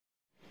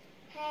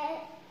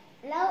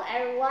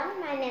everyone,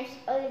 my name is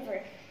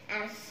Oliver.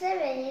 I'm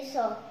 7 years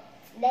old.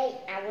 Today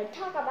I will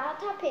talk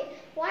about topic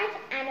white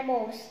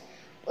animals.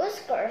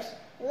 Whiskers,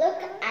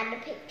 look at the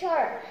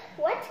picture.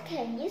 What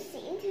can you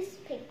see in this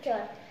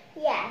picture?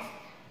 Yes,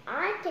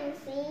 I can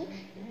see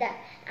the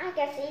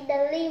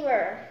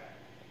lemur,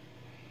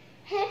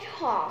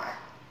 hedgehog,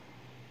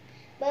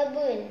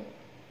 baboon,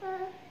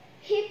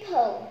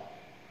 hippo,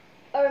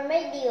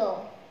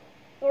 armadillo,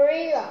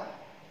 gorilla,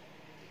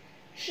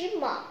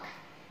 chipmunk,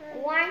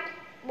 white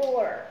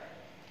boar,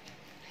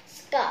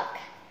 skunk,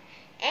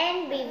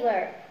 and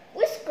beaver.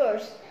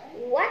 Whiskers,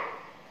 what?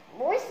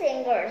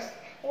 Whiskers,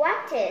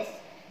 what is?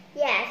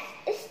 Yes,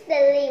 it's the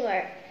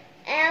lemur.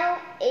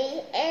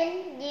 L-E-M-U-R,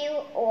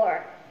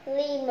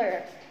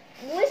 lemur.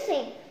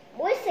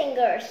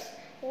 Whiskers,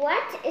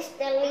 what is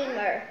the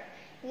lemur?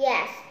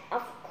 Yes,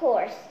 of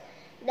course,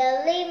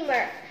 the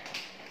lemur.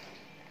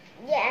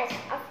 Yes,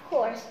 of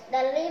course, the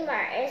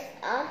lemur is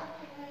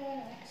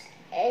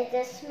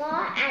a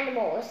small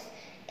animal.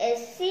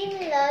 Is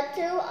similar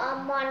to a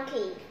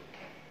monkey.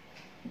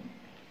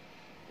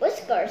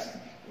 Whiskers,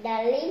 the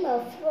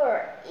lemur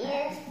fur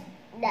is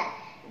the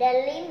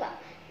lemur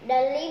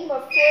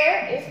fur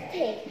is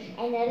thick,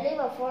 and the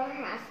lemur fur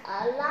has a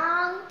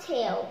long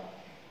tail.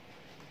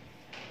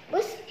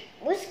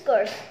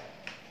 Whiskers,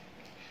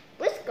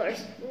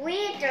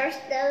 where does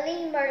the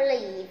lemur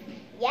live?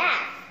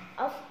 Yes,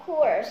 of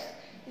course,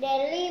 the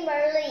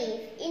lemur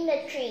lives in the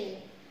tree.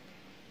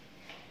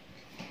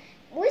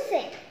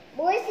 Whiskers,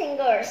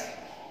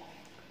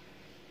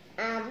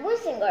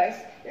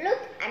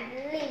 look at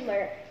the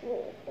lemur.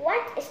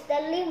 What is the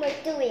lemur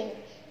doing?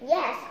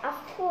 Yes, of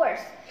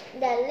course, the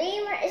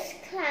lemur is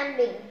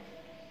climbing.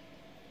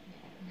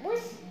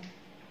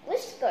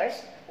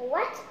 Whiskers,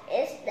 what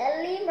is the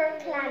lemur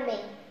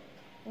climbing?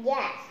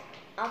 Yes,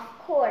 of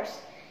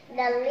course,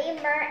 the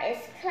lemur is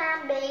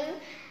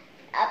climbing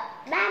a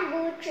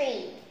bamboo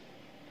tree.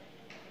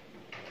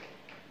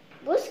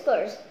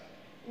 Whiskers,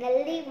 the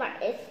lemur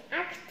is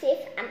active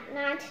at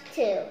night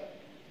too.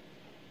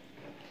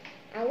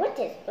 And what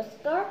is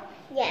whisker?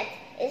 Yes,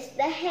 it's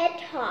the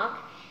hedgehog.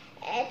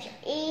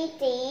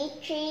 H-E-D-G-E-H-O-G,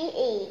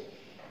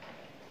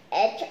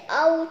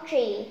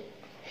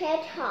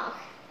 hedgehog.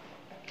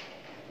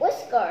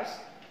 Whiskers.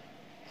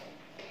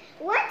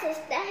 What is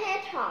the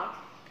hedgehog?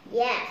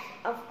 Yes,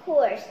 of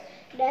course,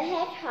 the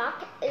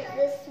hedgehog is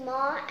the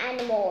small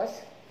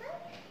animals.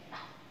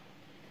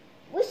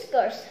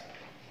 Whiskers.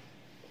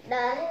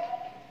 The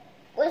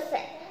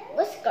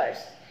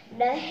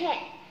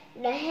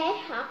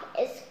hedgehog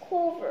is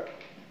covered.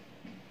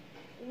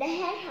 The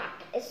hedgehog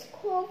is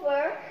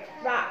covered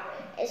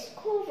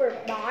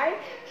by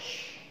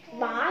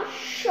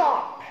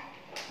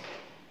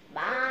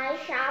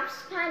sharp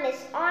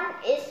spines on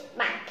its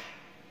back.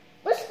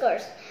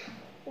 Whiskers.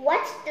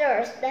 What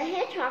does the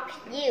hedgehog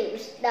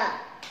use the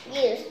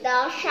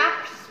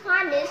sharp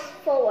spines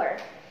for?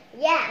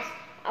 Yes,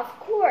 of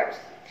course,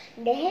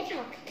 the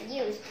hedgehog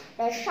uses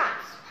the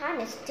sharp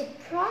spines to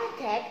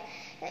protect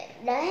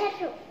the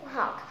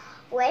hedgehog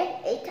when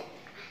it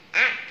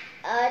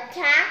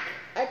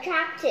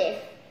attractive.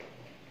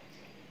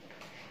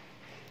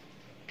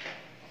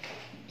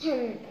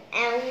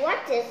 And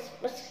what is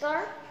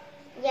whisker?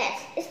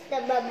 Yes, it's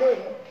the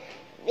baboon.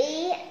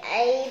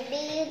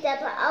 B-A-B-O-O-N,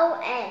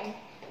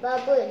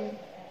 baboon.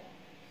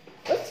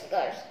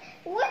 Whiskers.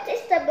 What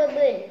is the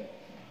baboon?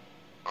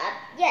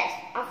 Yes,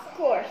 of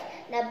course,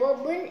 the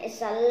baboon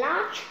is a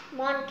large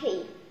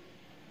monkey.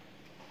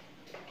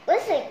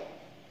 Whiskers.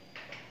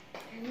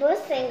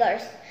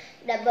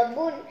 The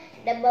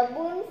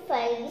baboon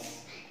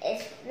face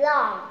is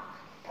long,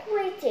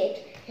 pointed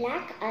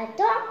like a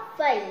dog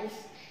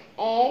face,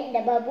 and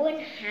the baboon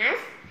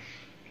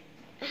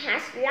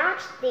has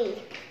large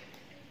teeth.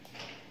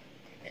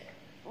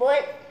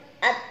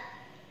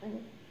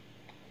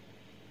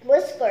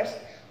 Whiskers.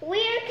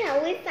 Where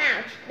can we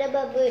find the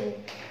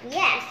baboon?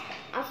 Yes,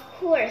 of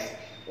course,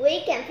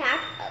 we can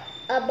find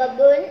a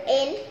baboon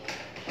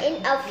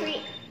in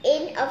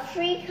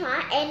Africa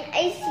and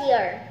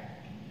Asia.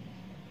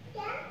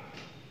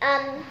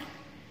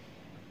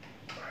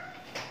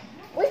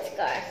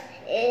 Whiskers.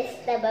 Is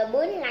the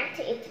baboon like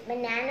to eat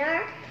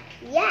banana?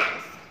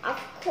 Yes, of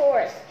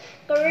course.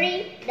 The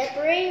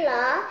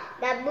gorilla,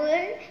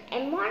 baboon,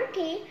 and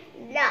monkey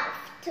love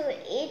to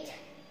eat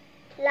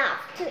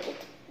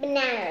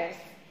bananas.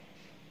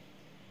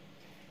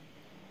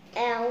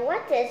 And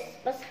what is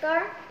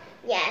whisker?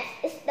 Yes,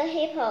 it's the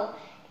hippo.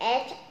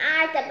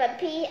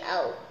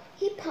 H-I-P-P-O,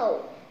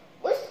 hippo.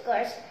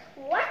 Whiskers.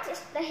 What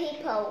is the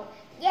hippo?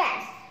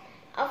 Yes,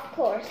 of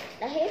course,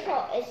 the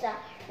hippo is a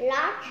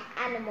large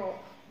animal,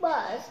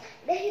 but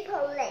the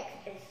hippo leg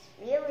is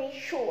very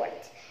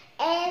short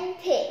and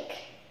thick.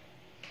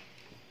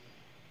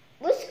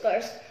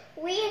 Whiskers.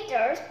 Where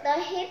does the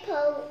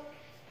hippo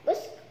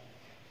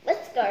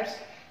whiskers?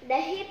 The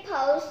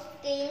hippo's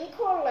skin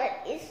color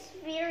is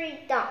very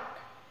dark.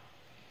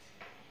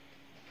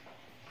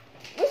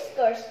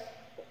 Whiskers.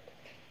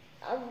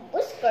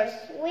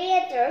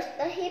 Where does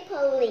the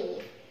hippo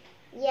live?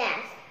 Yes,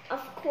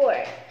 of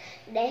course,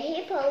 The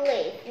hippo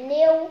lives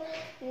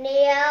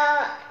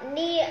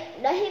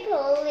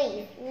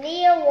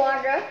near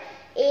water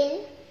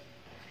in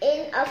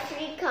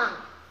Africa.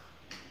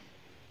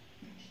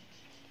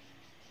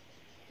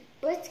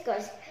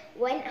 Whiskers.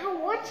 When I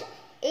watch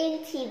in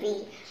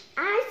TV,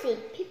 I see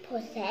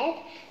people said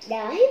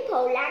the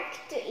hippo likes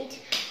to eat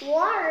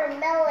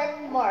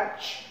watermelon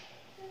much.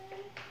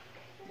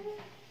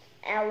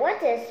 And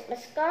what is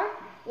whisker?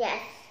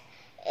 Yes,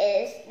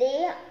 it's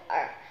the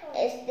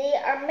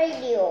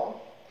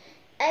armadillo.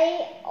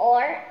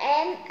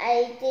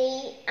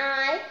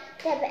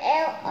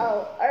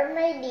 ARMADILLO,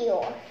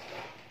 armadillo.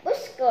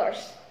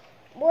 Whiskers.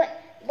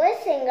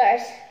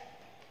 Whiskers.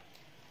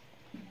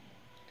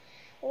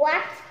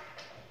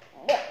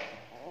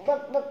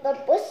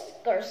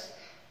 Whiskers.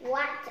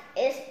 What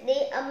is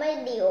the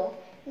armadillo?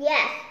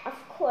 Yes, of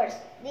course,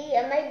 the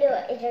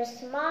armadillo is a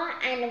small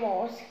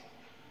animal.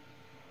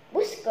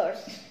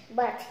 Whiskers,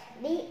 but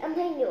the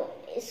armadillo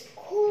is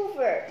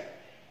covered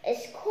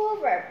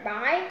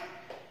by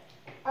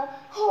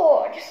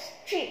hard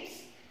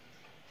strips.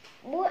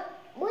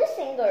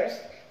 Whiskers.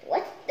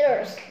 What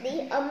does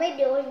the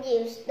armadillo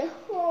use the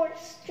hard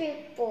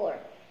strip for?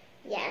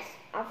 Yes,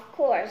 of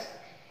course.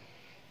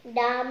 The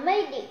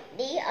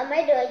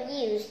armadillo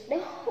used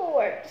the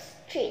hard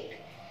strip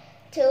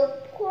to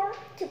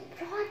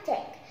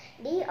protect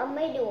the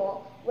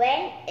armadillo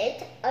when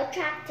it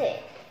attracted.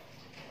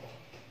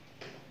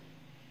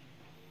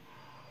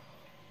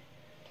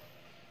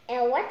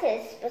 And what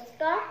is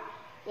whisker?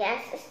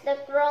 Yes, it's the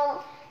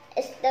girl.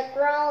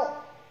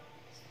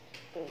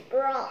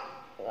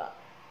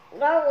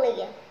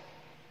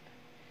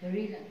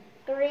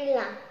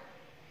 Gorilla.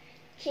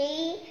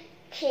 She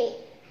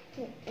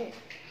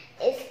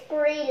is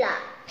gorilla.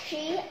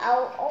 GORILLA.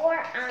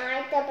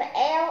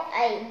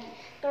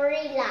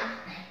 Gorilla.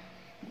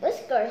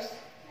 Whiskers.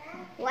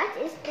 What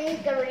is the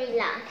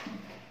gorilla?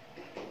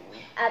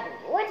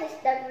 What is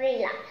the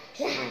gorilla?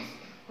 Yes,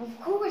 of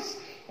course,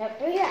 the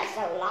gorilla is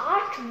a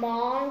large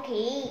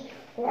monkey.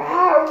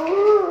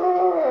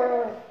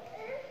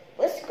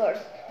 Whiskers.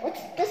 What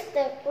does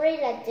the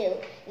gorilla do?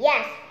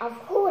 Yes, of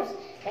course,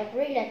 the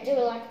gorilla do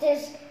like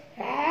this.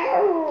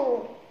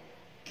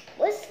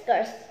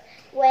 Whiskers.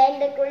 When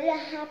the gorilla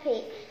is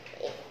happy,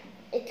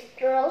 it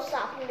grows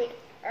up like.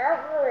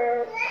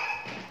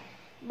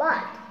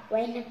 But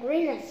when the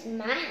gorilla is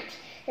mad,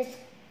 it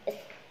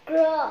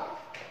grows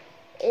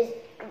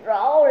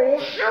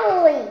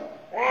loudly.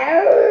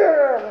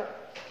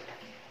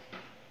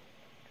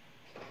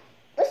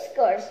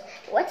 Whiskers.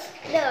 What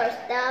does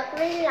the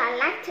gorilla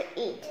like to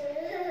eat?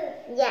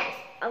 Yes,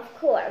 of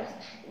course.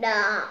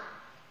 The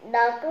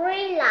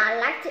gorilla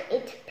like to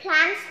eat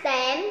plant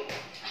stem,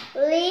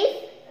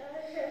 leaf,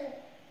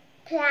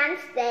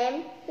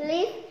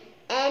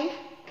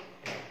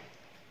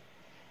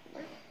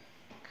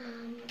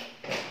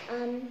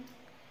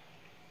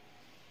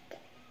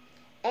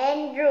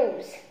 and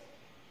roots.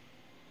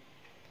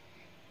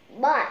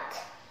 But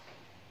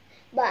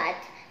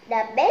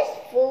the best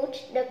food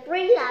the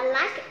gorilla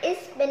like is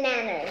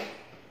bananas.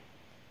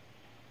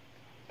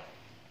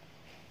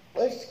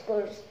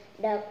 Whiskers.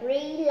 The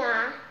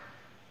gorilla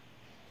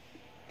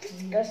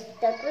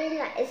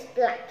is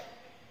black.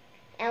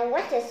 And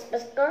what is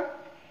whisker?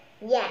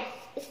 Yes,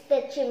 it's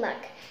the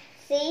chipmunk.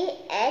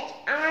 CHIPMUNK,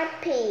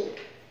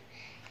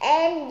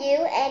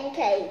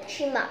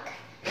 chipmunk.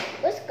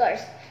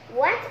 Whiskers.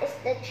 What is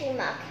the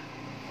chipmunk?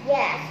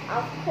 Yes,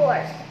 of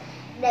course.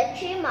 The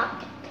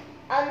chipmunk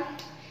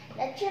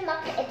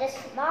is a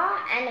small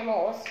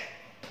animal.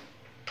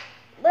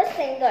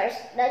 Whiskers.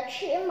 The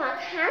chipmunk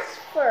has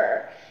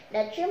fur.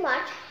 The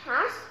chipmunk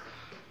has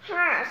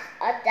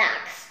a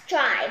dark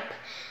stripe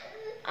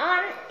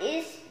on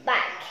its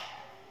back.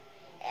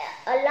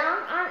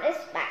 Along on its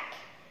back.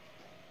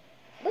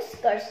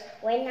 Whiskers.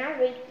 When I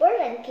read Bird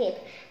and Keep,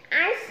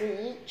 I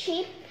see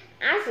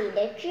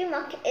the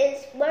chipmunk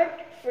is bird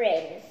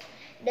friends.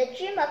 The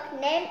chipmunk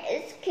name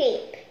is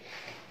Keep.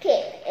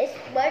 Keep is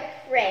bird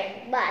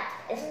friend, but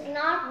it's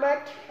not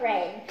bird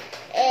friend.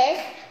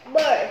 It's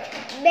bird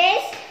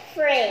best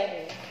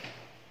friend.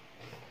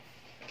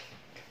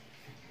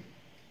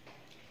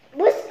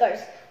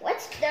 Whiskers. What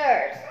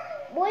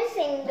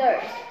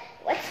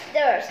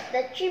does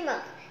the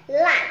chipmunk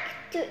like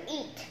to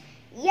eat?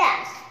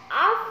 Yes,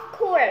 of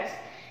course,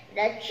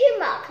 the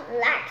chipmunk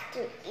likes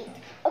to eat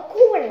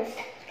acorns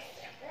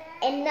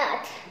and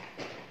nuts.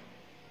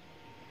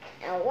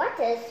 And what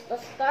is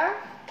whisker?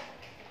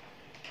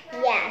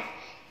 Yes,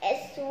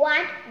 it's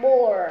white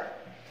boar.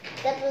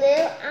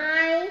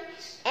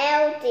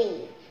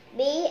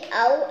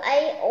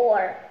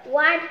 WILDBOAR,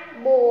 white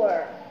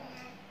boar.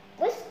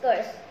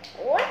 Whiskers.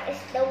 What is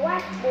the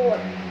white boar?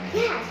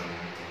 Yes,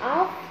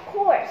 of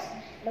course,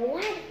 the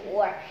white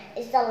boar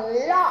is a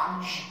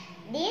large,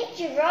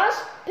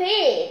 dangerous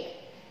pig.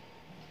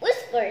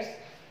 Whiskers.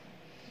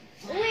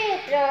 Where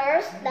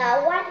does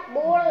the white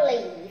boar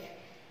live?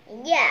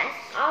 Yes,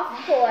 of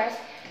course,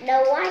 the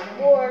white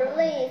boar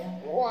lives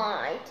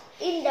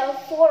in the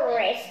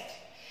forest.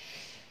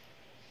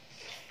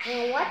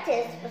 And what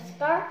is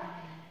whisker?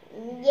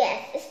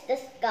 Yes, it's the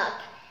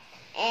skunk.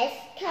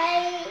 S-K-U-N-K,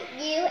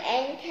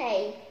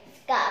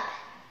 skunk.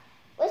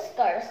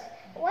 Whiskers,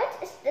 what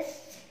is the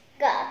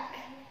skunk?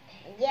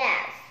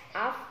 Yes,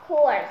 of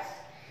course,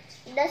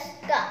 the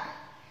skunk.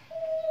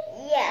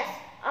 Yes,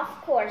 of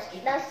course,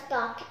 the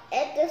skunk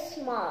is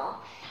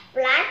small,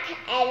 black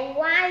and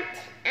white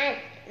and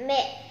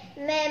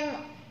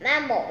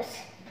mammals.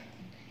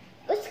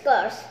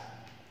 Whiskers,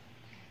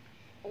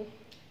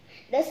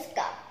 the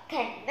skunk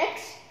can make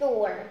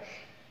store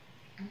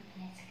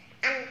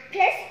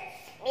unpleasant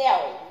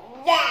smell.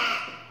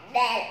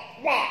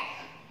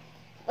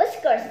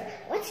 Whiskers,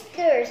 what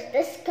does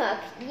the skunk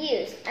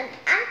use an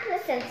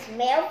unpleasant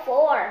smell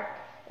for?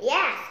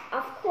 Yes,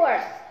 of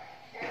course,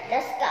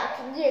 the skunk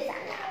uses an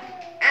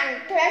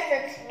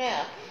unpleasant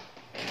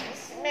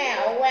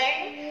smell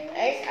when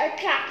it's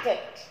attracted.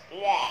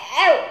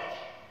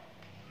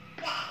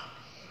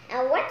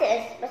 And what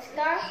is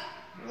whisker?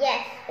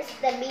 Yes, it's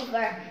the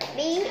beaver.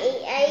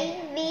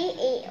 B-E-A-V-E-R.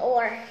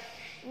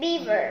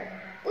 Beaver.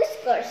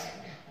 Whiskers.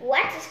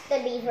 What is the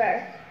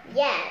beaver?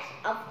 Yes,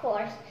 of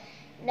course.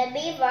 The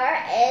beaver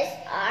is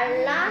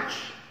a large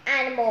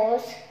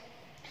animal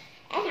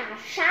and has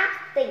sharp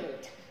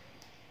teeth.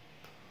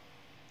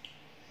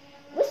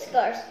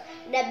 Whiskers.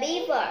 The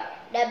beaver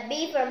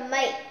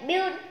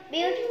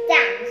build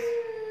dams.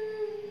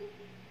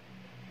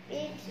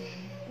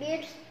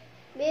 Build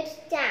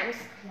dams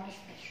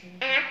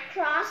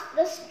across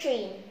the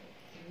stream.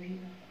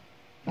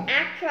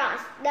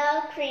 Across the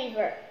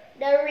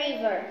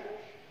river.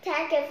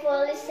 Thank you for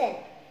listening.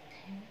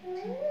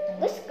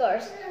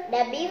 Whiskers.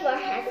 The beaver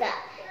has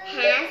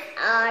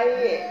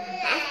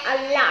a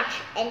large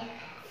and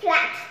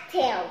flat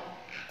tail.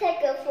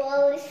 Thank you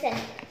for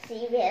listening.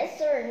 See you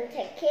soon.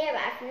 Take care.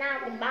 Bye for now.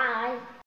 Goodbye.